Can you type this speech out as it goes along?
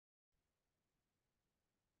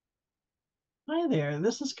Hi there,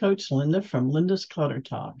 this is Coach Linda from Linda's Clutter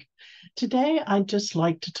Talk. Today, I'd just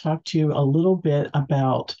like to talk to you a little bit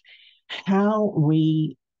about how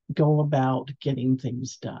we go about getting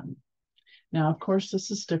things done. Now, of course,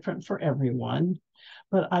 this is different for everyone,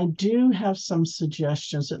 but I do have some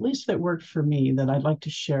suggestions, at least that work for me, that I'd like to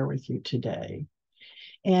share with you today.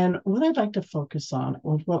 And what I'd like to focus on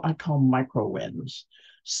is what I call micro wins.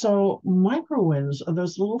 So, micro wins are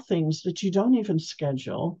those little things that you don't even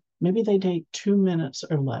schedule. Maybe they take 2 minutes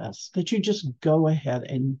or less that you just go ahead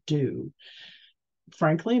and do.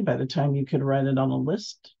 Frankly, by the time you could write it on a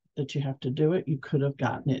list that you have to do it, you could have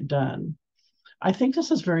gotten it done. I think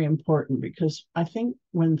this is very important because I think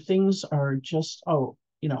when things are just,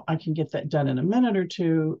 I can get that done in a minute or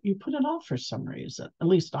two, you put it off for some reason. At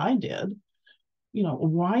least I did.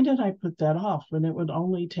 Why did I put that off when it would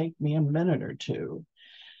only take me a minute or two?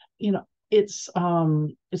 It's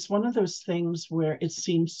one of those things where it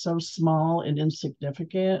seems so small and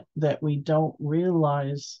insignificant that we don't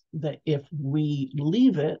realize that if we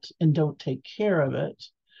leave it and don't take care of it,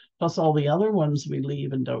 plus all the other ones we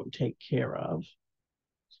leave and don't take care of,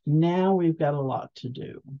 now we've got a lot to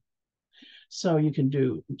do. So you can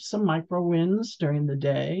do some micro wins during the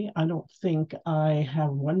day. I don't think I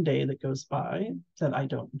have one day that goes by that I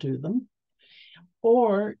don't do them.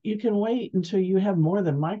 Or you can wait until you have more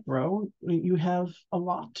than micro, you have a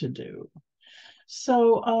lot to do.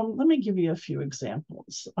 So let me give you a few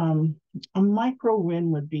examples. A micro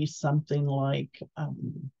win would be something like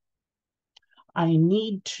I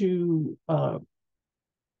need to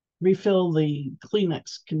refill the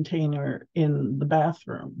Kleenex container in the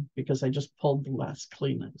bathroom because I just pulled the last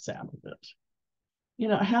Kleenex out of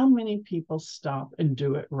it. How many people stop and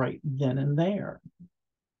do it right then and there?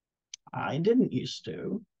 I didn't used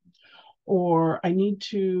to. Or I need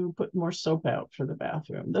to put more soap out for the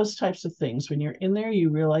bathroom. Those types of things. When you're in there, you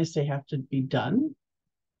realize they have to be done.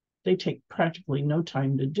 They take practically no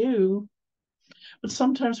time to do, but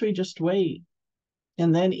sometimes we just wait.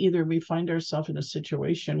 And then either we find ourselves in a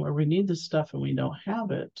situation where we need the stuff and we don't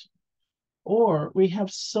have it, or we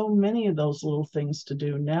have so many of those little things to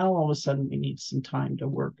do. Now, all of a sudden, we need some time to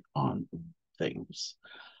work on things.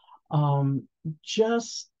 Um,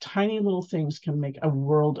 just tiny little things can make a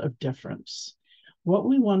world of difference. What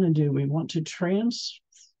we want to do, we want to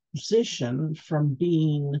transition from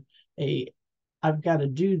being I've got to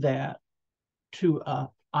do that to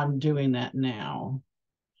I'm doing that now.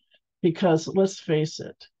 Because let's face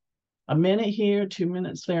it, a minute here, 2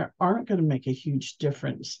 minutes there aren't going to make a huge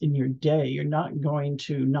difference in your day. You're not going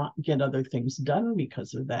to not get other things done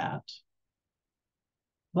because of that.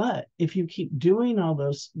 But if you keep doing all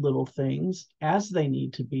those little things as they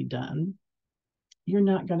need to be done, you're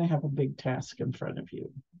not going to have a big task in front of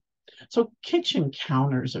you. So kitchen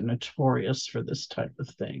counters are notorious for this type of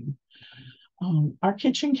thing. Our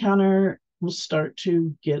kitchen counter will start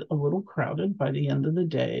to get a little crowded by the end of the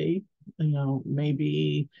day.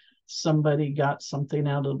 Maybe somebody got something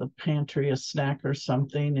out of the pantry, a snack or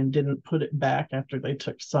something, and didn't put it back after they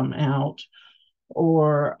took some out,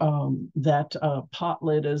 or that pot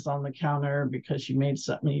lid is on the counter because you made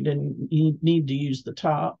something you didn't need to use the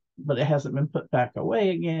top, but it hasn't been put back away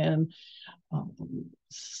again. Um,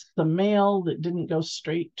 the mail that didn't go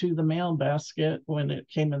straight to the mail basket when it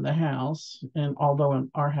came in the house, and although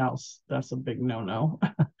in our house that's a big no-no.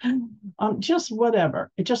 Just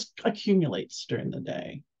whatever, it just accumulates during the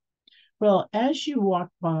day. Well, as you walk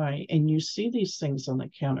by and you see these things on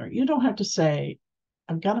the counter, you don't have to say,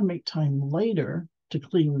 I've got to make time later to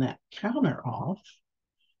clean that counter off.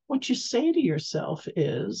 What you say to yourself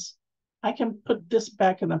is, I can put this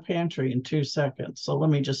back in the pantry in 2 seconds, so let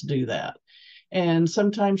me just do that. And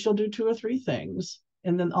sometimes you'll do two or three things,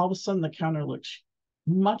 and then all of a sudden the counter looks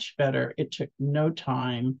much better. It took no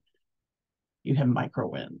time. You have micro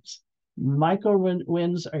wins. Micro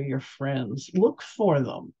wins are your friends. Look for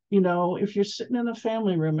them. If you're sitting in a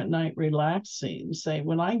family room at night relaxing, say,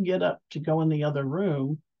 when I get up to go in the other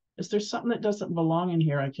room, is there something that doesn't belong in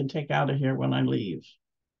here I can take out of here when I leave?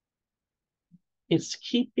 It's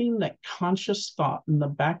keeping that conscious thought in the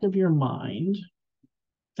back of your mind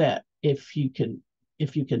that if you can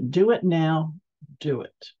do it now, do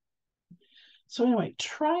it. So anyway,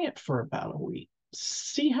 try it for about a week.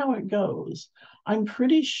 See how it goes. I'm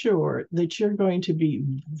pretty sure that you're going to be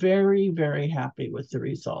very, very happy with the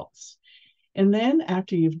results. And then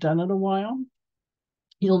after you've done it a while,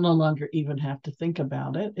 you'll no longer even have to think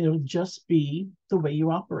about it. It'll just be the way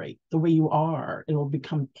you operate, the way you are. It'll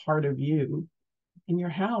become part of you. And your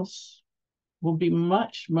house will be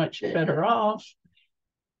much, much better off.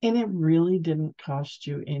 And it really didn't cost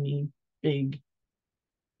you any big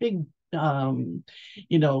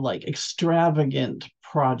like extravagant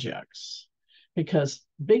projects, because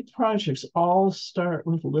big projects all start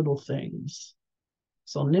with little things.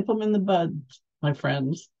 So nip them in the bud, my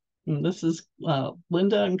friends. And this is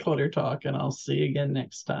Linda and Coder Talk, and I'll see you again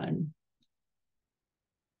next time.